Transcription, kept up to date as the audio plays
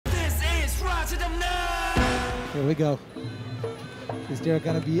Here we go. Is there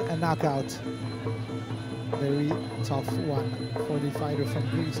going to be a knockout? Very tough one for the fighter from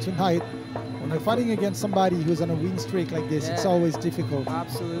Greece tonight. When you're fighting against somebody who's on a win streak like this, it's always difficult.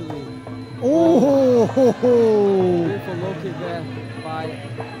 Absolutely. Oh! Beautiful low kick there by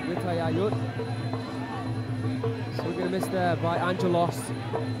Wittayayut. So we're going to miss there by Angelos.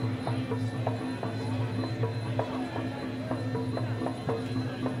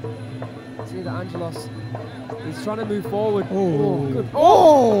 See that Angelos is trying to move forward. Oh! Good.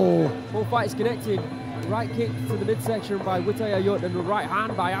 Oh! Both fighters connecting. Right kick to the midsection by Wittayayut and the right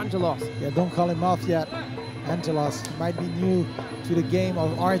hand by Angelos. Yeah, don't call him off yet. Angelos might be new to the game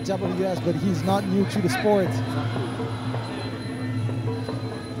of RWS, but he's not new to the sport. Exactly.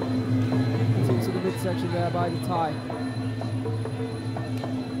 To the midsection there by the Thai.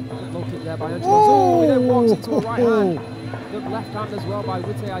 Good low kick there by Angelos. Oh, he then walks into a right hand. Good left hand as well by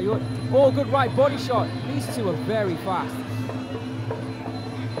Wittayayut. Oh, good right body shot. These two are very fast.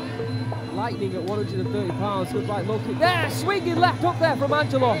 Lightning at 130 pounds. Good right low kick. There, swinging left up there from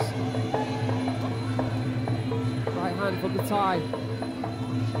Angelos. Right hand from the Thai.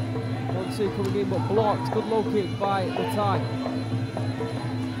 1-2 coming in, but blocked. Good low kick by the Thai.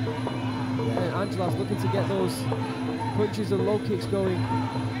 And Angelos looking to get those punches and low kicks going.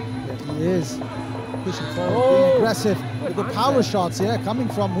 Yeah, he is. Pushing forward, being aggressive with the power shots, coming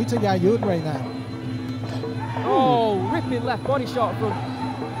from Wittayayut right now. Oh, ripping left body shot from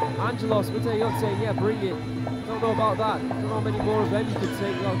Angelos. Wittayayut saying, yeah, bring it. Don't know about that. Don't know how many more of them you could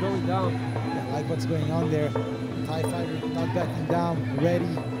take without going down. Yeah, I like what's going on there. Thai fighter not backing down,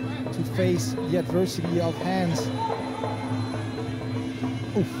 ready to face the adversity of hands.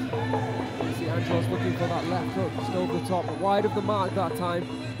 Oof. You see Angelos looking for that left hook just over the top, but wide of the mark that time.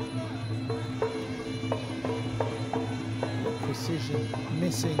 Precision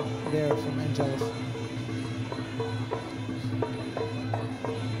missing there from Angelos.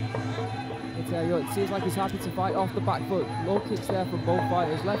 It seems like he's happy to fight off the back foot. Low kicks there from both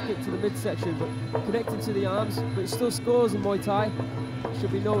fighters. Left kick to the midsection, but connecting to the arms. But it still scores in Muay Thai.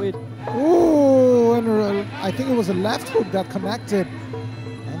 Should be noted. Oh, and I think it was a left hook that connected.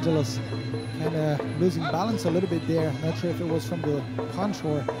 Angelos kind of losing balance a little bit there. Not sure if it was from the punch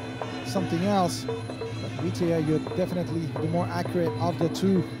or something else. But Wittayayut definitely the more accurate of the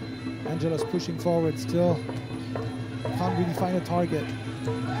two. Angelos pushing forward still. Can't really find a target.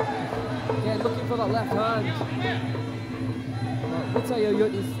 Yeah, looking for that left hand.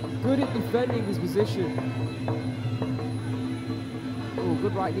 Wittayayut is good at defending his position. Oh,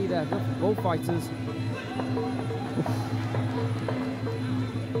 good right knee there. Good for both fighters.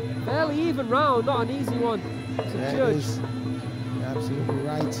 Fairly even round, not an easy one to judge. You're absolutely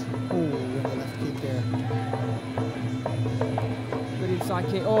right. Oh, and the left kick there. Good inside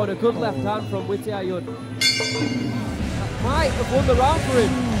kick. Oh, and a good left hand from Wittayayut. That might have won the round for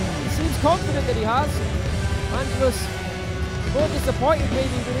him. Seems confident that he has. Angelos more disappointed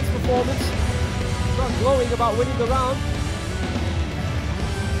maybe with his performance. Not glowing about winning the round.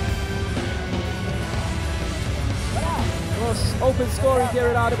 Of course, open scoring here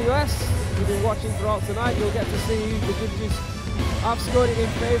at RWS. If you've been watching throughout tonight, you'll get to see who the judges have scored it in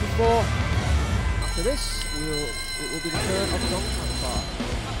favour for. After this, it will be the turn of John Kampar.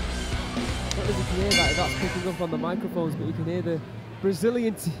 I don't know if you can hear that, if that's picking up on the microphones, but you can hear the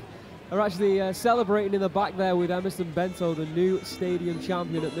Brazilian are actually celebrating in the back there with Emerson Bento, the new stadium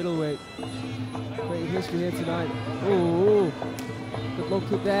champion at middleweight. Great history here tonight. Oh, good low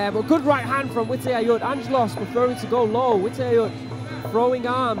kick there, but good right hand from Wittayayut. Angelos preferring to go low. Wittayayut throwing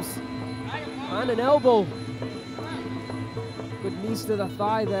arms and an elbow. Good knees to the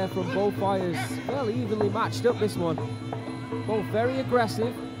thigh there from both fighters. Fairly evenly matched up this one. Both very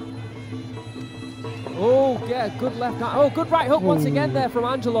aggressive. Oh, yeah, good left hand. Oh, good right hook once again there from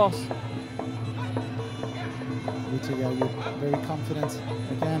Angelos. Wittayayut very confident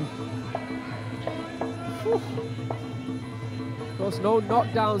again. Whew. Of course, no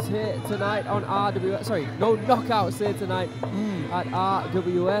knockdowns here tonight on RWS. Sorry, no knockouts here tonight at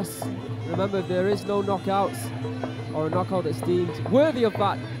RWS. Remember, if there is no knockouts or a knockout that's deemed worthy of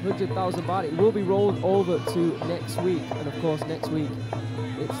that 100,000 baht, it will be rolled over to next week. And of course, next week,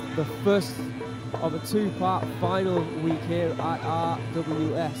 it's the first of a two-part final week here at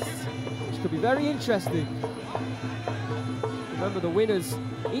RWS, which could be very interesting. Remember, the winners,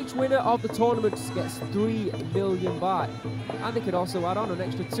 each winner of the tournament gets 3 million baht, and they could also add on an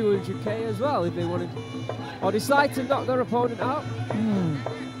extra 200k as well if they wanted, or decide to knock their opponent out.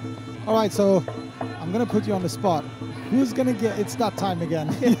 All right, so I'm gonna put you on the spot. Who's gonna get? It's that time again.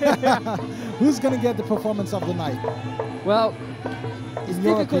 Who's gonna get the performance of the night? Well, It's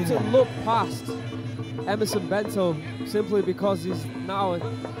difficult to look past Emerson Bento simply because he's now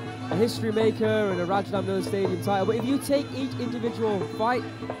a history maker and a Rajadamnern Stadium title. But if you take each individual fight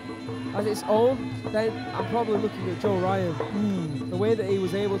as its own, then I'm probably looking at Joe Ryan. The way that he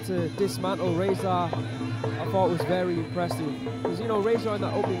was able to dismantle Razor, I thought was very impressive. Because, you know, Razor in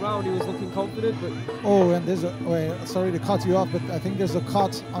that opening round, he was looking confident, but... Oh, and there's a... Wait, sorry to cut you off, but I think there's a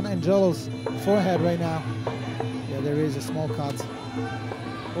cut on Angelos' forehead right now. Yeah, there is a small cut.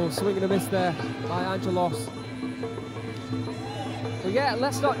 Oh, swing and a miss there by Angelos. But yeah,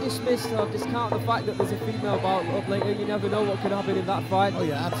 let's not dismiss or discount the fact that there's a female bout up later. You never know what could happen in that fight. Oh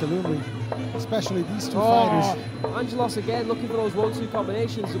yeah, absolutely. Especially these two fighters. Angelos again looking for those 1-2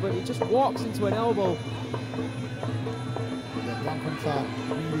 combinations, but he just walks into an elbow. Yeah, Blanconfa,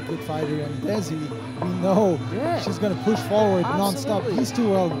 really good fighter, and Desi, we know she's going to push forward non-stop. These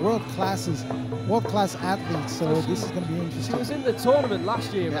two are world-class athletes, so this is going to be interesting. She was in the tournament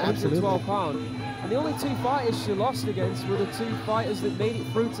last year at 112 pounds. And the only two fighters she lost against were the two fighters that made it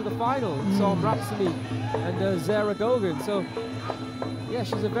through to the final, Saul Rapsamy and Zara Gogan. So, yeah,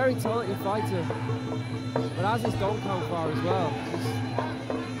 she's a very talented fighter. But as is Don Kampar as well.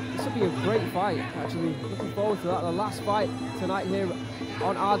 This will be a great fight, actually. Looking forward to that. The last fight tonight here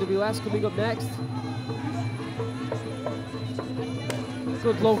on RWS coming up next.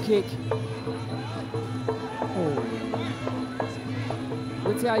 Good low kick.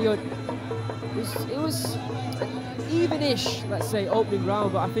 Wittayayut. It was even-ish, let's say, opening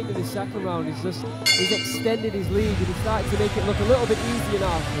round, but I think in the second round he's extended his lead and he's starting to make it look a little bit easier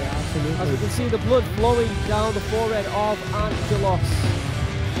now. Yeah, absolutely. As you can see the blood flowing down the forehead of Angelos.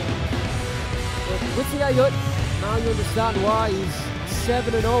 But Wittayayut, now you understand why he's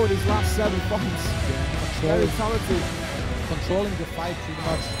 7-0 in his last 7 fights. Yeah, very talented. Controlling the fight pretty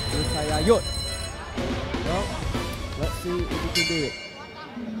much. Wittayayut. Well, let's see if he can do it.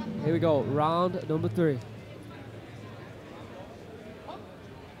 Here we go, round number 3.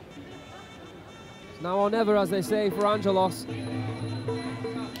 Now or never, as they say, for Angelos.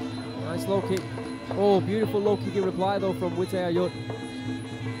 Nice low kick. Oh, beautiful low kick in reply, though, from Wittayayut.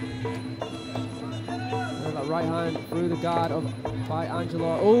 That right hand through the guard by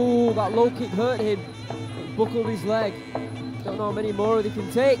Angelos. Oh, that low kick hurt him. It buckled his leg. Don't know how many more he can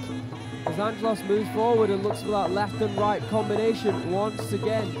take. As Angelos moves forward and looks for that left and right combination once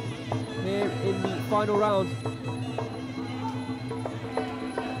again here in the final round.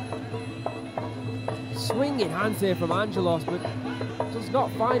 Swinging hands here from Angelos, but just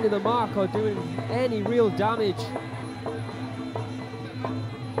not finding the mark or doing any real damage.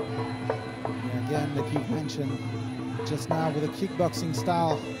 Yeah, again, like you've mentioned just now, with a kickboxing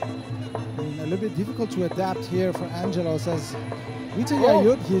style, and a little bit difficult to adapt here for Angelos, as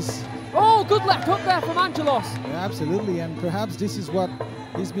Wittayayut, he's... Oh, good left hook there from Angelos. Yeah, absolutely, and perhaps this is what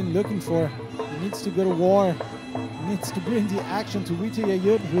he's been looking for. He needs to go to war. He needs to bring the action to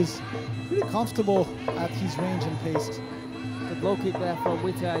Wittayayut, who's pretty comfortable at his range and pace. Good low kick there from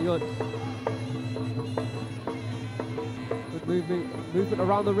Wittayayut. Good movement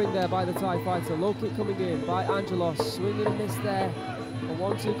around the ring there by the Thai fighter. Low kick coming in by Angelos. Swinging and miss there. A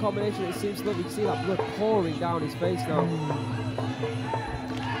 1-2 combination. It seems lovely. You can see that blood pouring down his face now.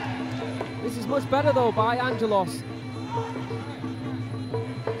 This is much better though by Angelos.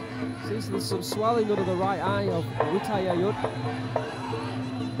 Seems there's some swelling under the right eye of Wittayayut.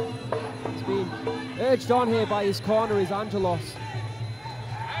 He's being urged on here by his corner is Angelos.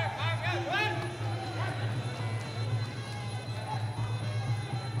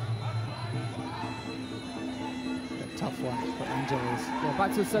 A tough one for Angelos. Yeah,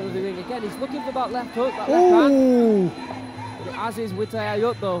 back to the center of the ring again. He's looking for that left hook, that left hand. As is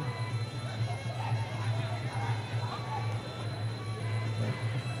Wittayayut though.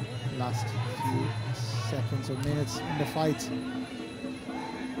 Last few seconds or minutes in the fight.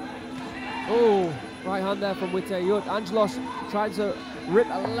 Oh, right hand there from Wittayayut. Angelos trying to rip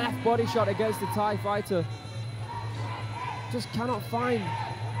a left body shot against the Thai fighter. Just cannot find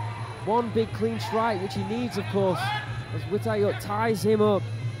one big clean strike, which he needs, of course, as Wittayayut ties him up.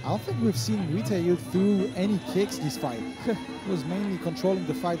 I don't think we've seen Wittayayut through any kicks this fight. He was mainly controlling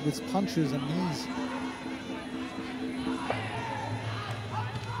the fight with punches and knees.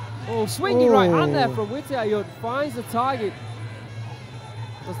 Oh, swinging right hand there from Wittayayut, finds the target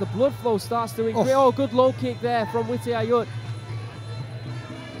as the blood flow starts to increase. Oh, good low kick there from Wittayayut.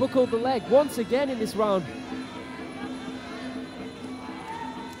 Buckled the leg once again in this round.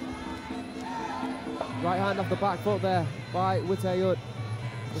 Right hand off the back foot there by Wittayayut.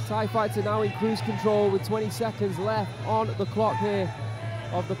 The Thai fighter now in cruise control with 20 seconds left on the clock here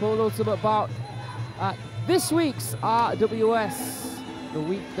of the penultimate bout at this week's RWS. the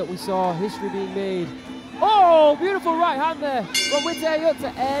week that we saw history being made. Oh, beautiful right hand there from Wittayayut to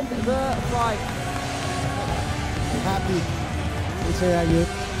end the fight. Happy Wittayayut.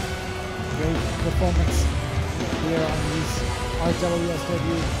 Great performance here on his RWS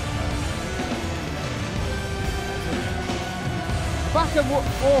debut. Back and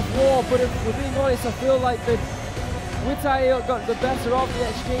forth war, but if we're being honest, I feel like the Wittayayut got the better of the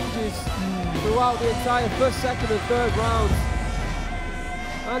exchanges throughout the entire first, second and third rounds.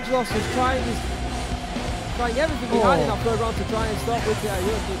 Angelos was trying everything he had in that third round to try and stop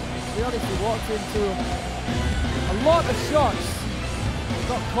Wittayayut. To be honest, he walked into a lot of shots. He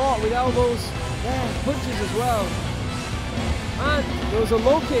got caught with elbows, punches as well. And there was a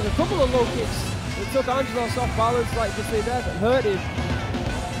low kick, a couple of low kicks that took Angelos off balance, like you say there, that hurt him.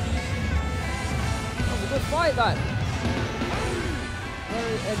 That was a good fight, that.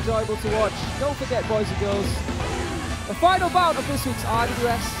 Very enjoyable to watch. Don't forget, boys and girls, the final bout of this week's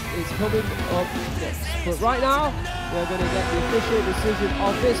RWS is coming up next. But right now, we're going to get the official decision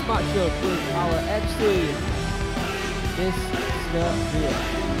of this matchup with our MC, Mr. Here.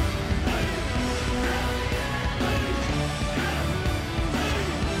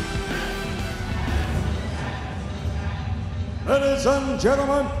 Ladies and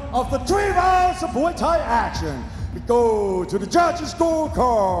gentlemen, of the 3 rounds of Muay Thai action, we go to the judges'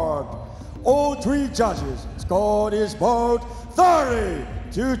 scorecard. All 3 judges scored is both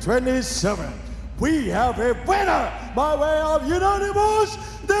 30-27. We have a winner by way of unanimous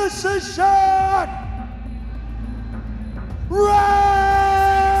decision.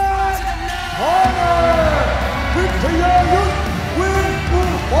 Rajadamnern!